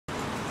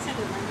Oh,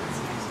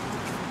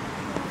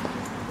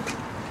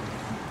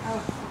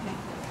 okay.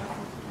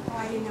 Oh, I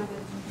didn't know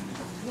that.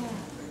 Yeah.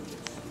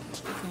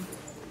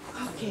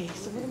 Okay,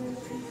 so what am I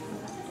looking for?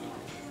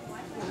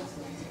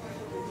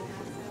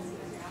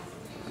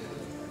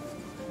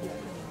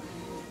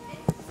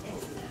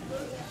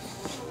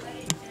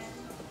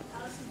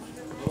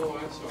 Oh, I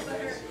saw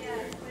that.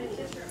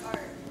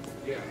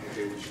 Yeah,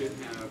 okay, we should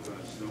have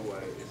Snow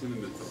White. It's in the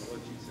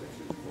mythology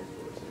section, the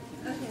folklore section.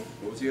 Okay.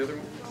 What was the other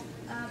one?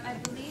 I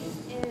believe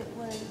it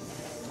was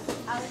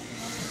Alice.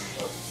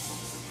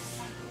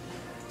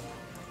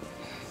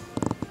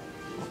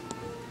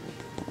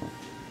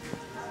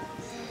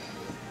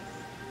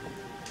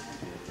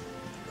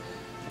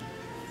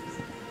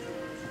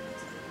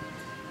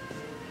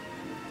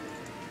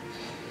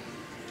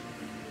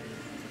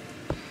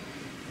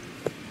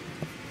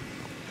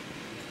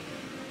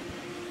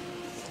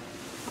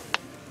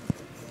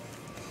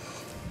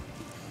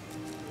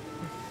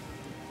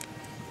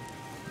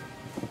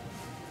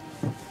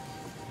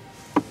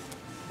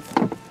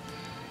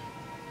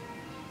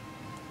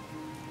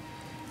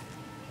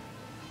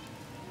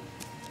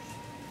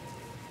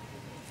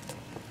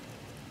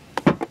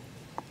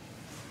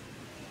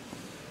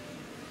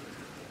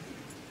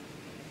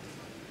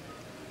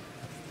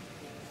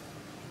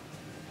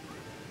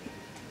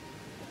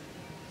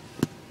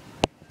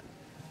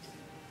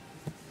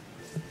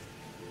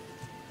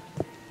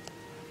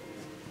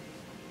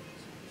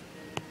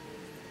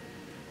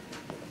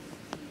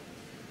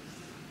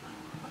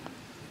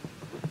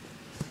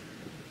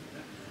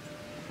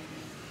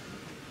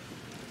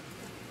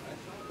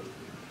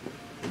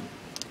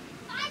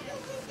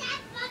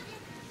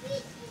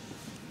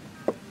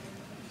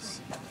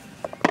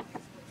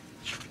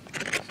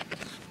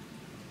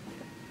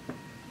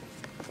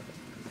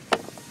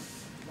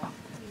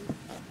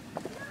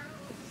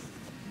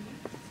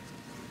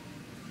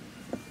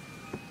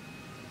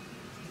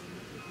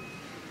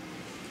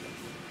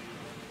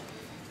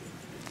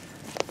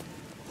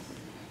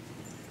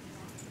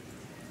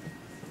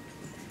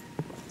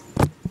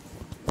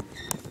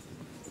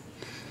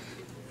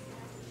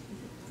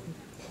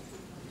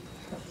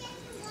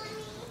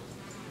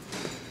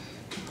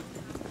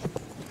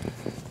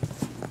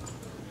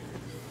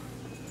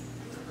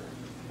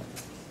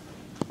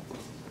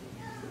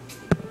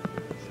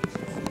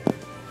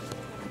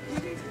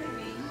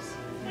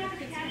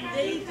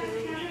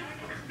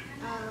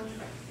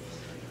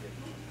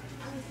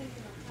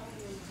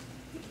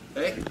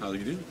 Hey, how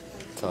you doing?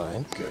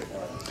 Fine. Good.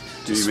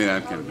 Do you mean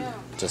I can?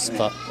 Just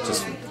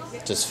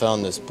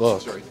found this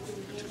book. Sorry.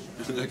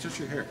 Just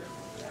your hair.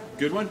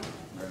 Good one?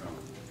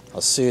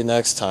 I'll see you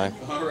next time.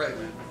 All right,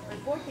 man.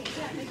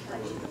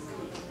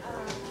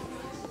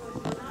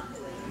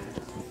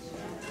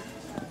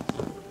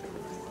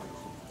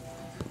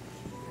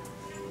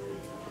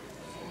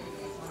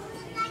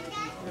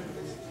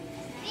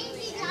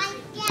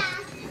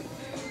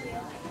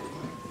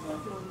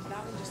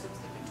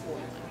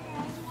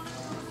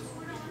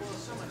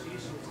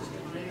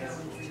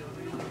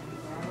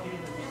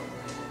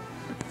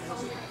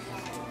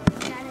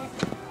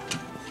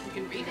 You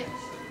can read it.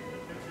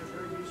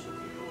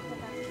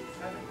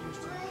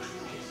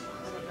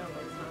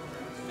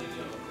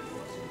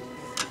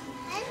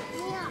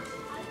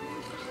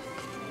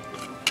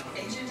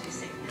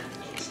 Introducing Note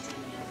HD,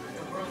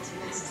 the world's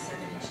best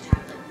 7-inch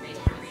tablet made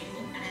for reading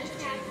and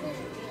entertainment.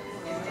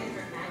 Your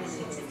favorite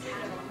magazines and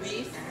catalogs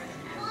better than ever.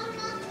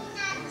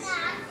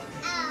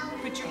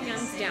 Put your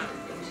hands down.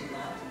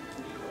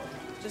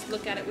 Just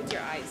look at it with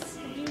your eyes.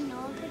 Do you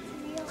know if it's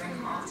real? Bring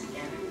them all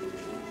together.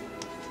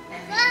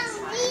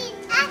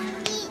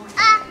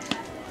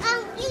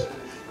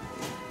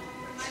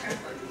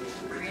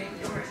 Create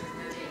yours with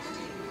Note HD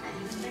and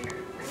even bigger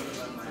for HD+.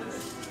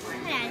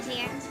 Get out of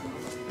here.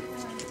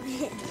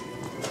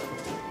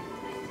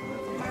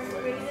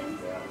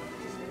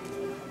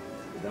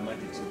 That might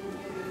be too cool.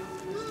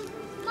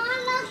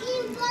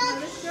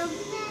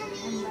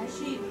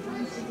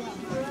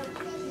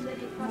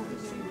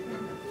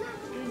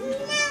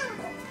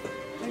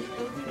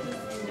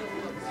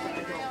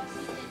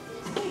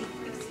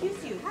 Excuse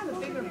you, have a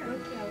bigger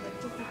book,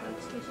 like 50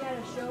 books, because she had a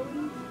show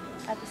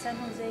at the San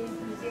Jose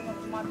Museum of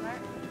Modern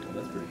Art.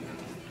 That's pretty good.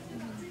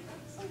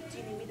 Do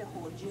you need me to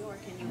hold you, or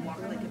can you walk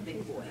like a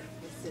big boy?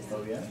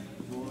 Oh, yeah?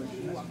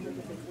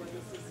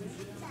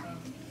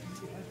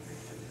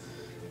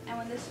 And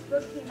when this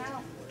book came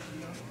out,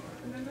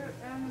 remember,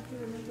 I don't know if you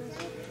remember,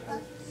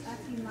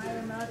 asking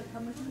Myra Mel to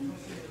come with me,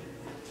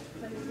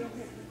 so to get her to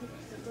get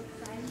the book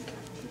signed,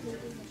 she did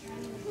it in the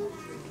signing of the book.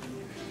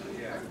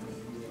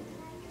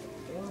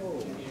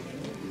 Oh.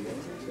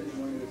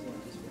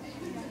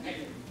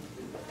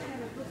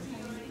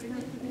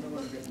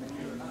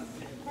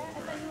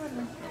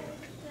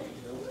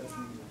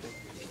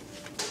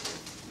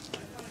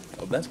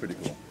 Oh, that's pretty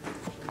cool.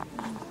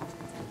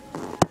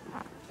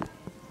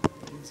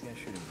 See, I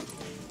should have.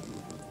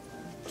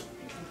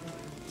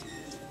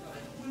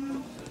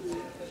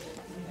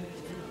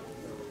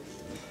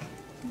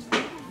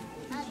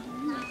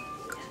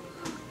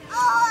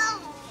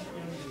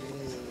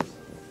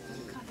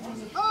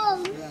 Oh!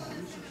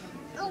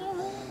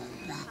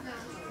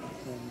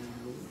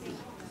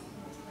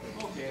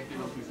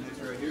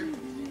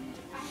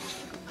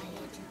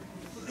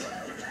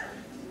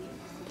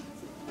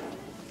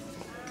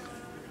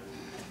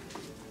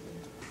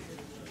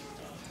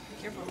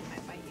 Careful, it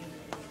might bite you.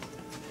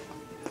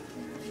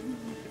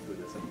 But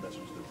that's like that's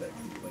just the back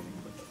complaining.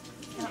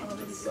 Oh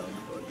he's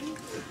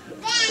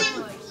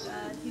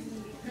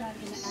not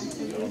gonna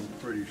answer you. I'm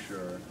pretty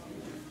sure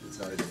it's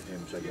not even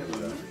him checking it out.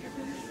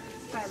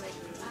 Probably like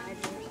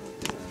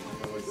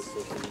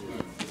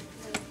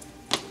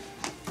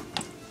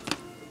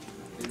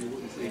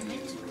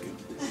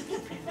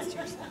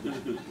or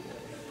something.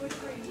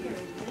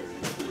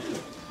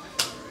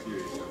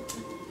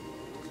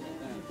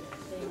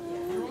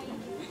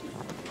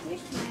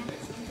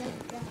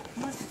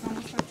 Must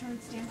almost start trying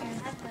to stand there.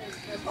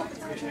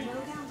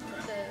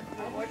 The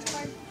rewards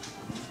card.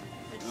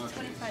 It's $25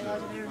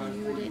 if you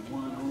reviewed it.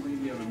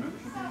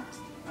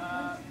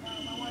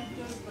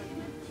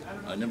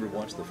 I never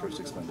watched the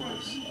first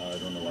Expendables. I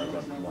don't know why I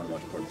want to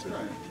watch part 2.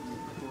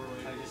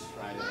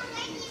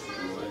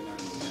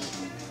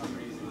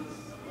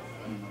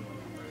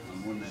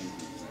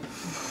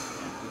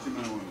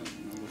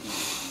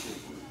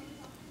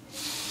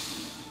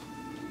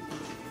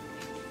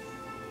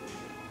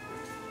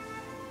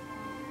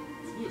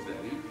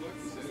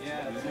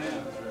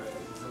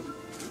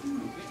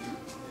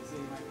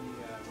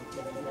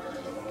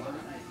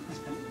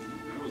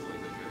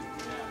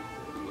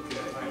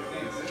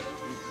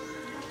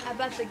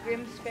 About the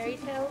Grimm's fairy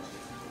tales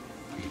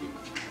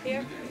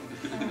here.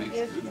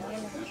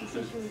 She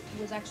said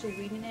she was actually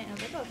reading it, and I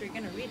was like, oh, if you're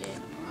gonna read it,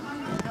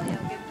 hell yeah,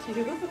 I'll give it to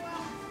you.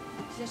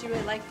 She said she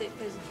really liked it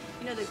because,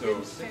 you know, the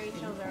Grimm's fairy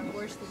tales are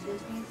worse than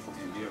Disney's,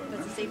 but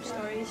it's the same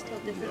stories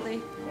told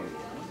differently.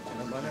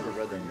 I never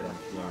read them, but I'm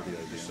familiar with the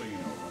idea. So you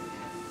know,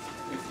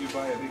 if you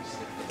buy a big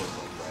stick of those,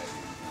 right?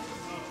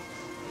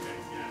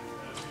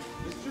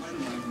 This just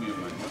reminds me of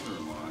my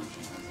mother-in-law.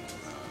 She has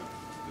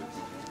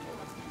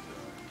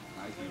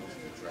high heels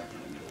and track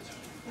heels.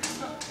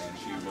 And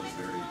she was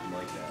very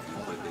like that.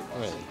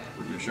 Really?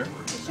 You sure?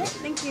 Sure,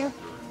 thank you.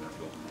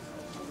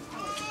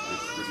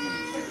 It's pretty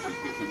neat. She's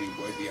becoming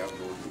quite the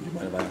outdoor You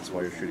mind if I ask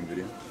why you're shooting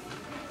video?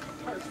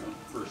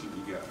 person.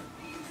 You got it.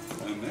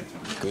 And next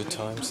time, Good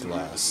times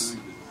last.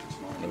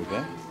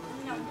 Okay.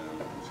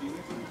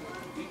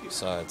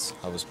 Besides,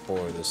 I was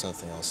bored. There's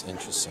nothing else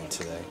interesting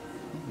today.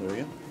 There we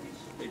go.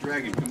 hey,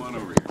 Dragon, come on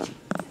over here.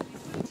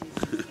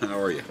 How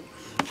are you?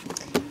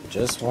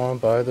 Just want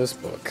to buy this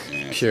book.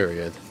 Yeah.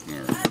 Period. All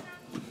right.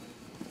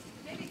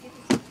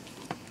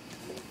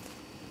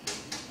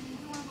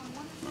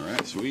 All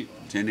right, sweet.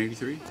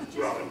 1083.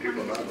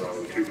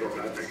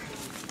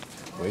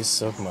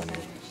 Waste of money.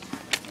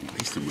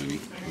 Waste of money.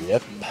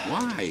 Yep.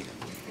 Why?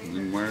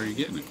 Then why are you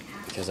getting it?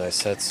 Because I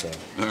said so.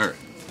 All right.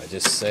 I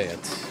just say it.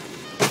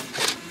 I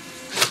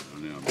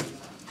don't know, man.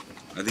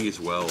 I think it's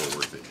well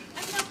worth it.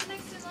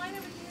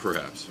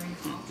 Perhaps. There you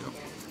go.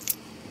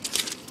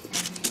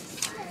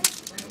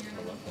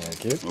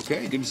 Thank you.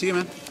 Okay, good to see you,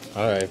 man.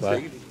 All right,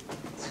 bye. Take it.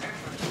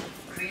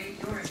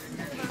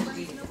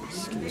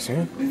 Excuse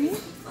me.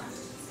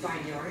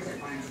 Find yours at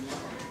Barnes &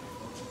 Noble.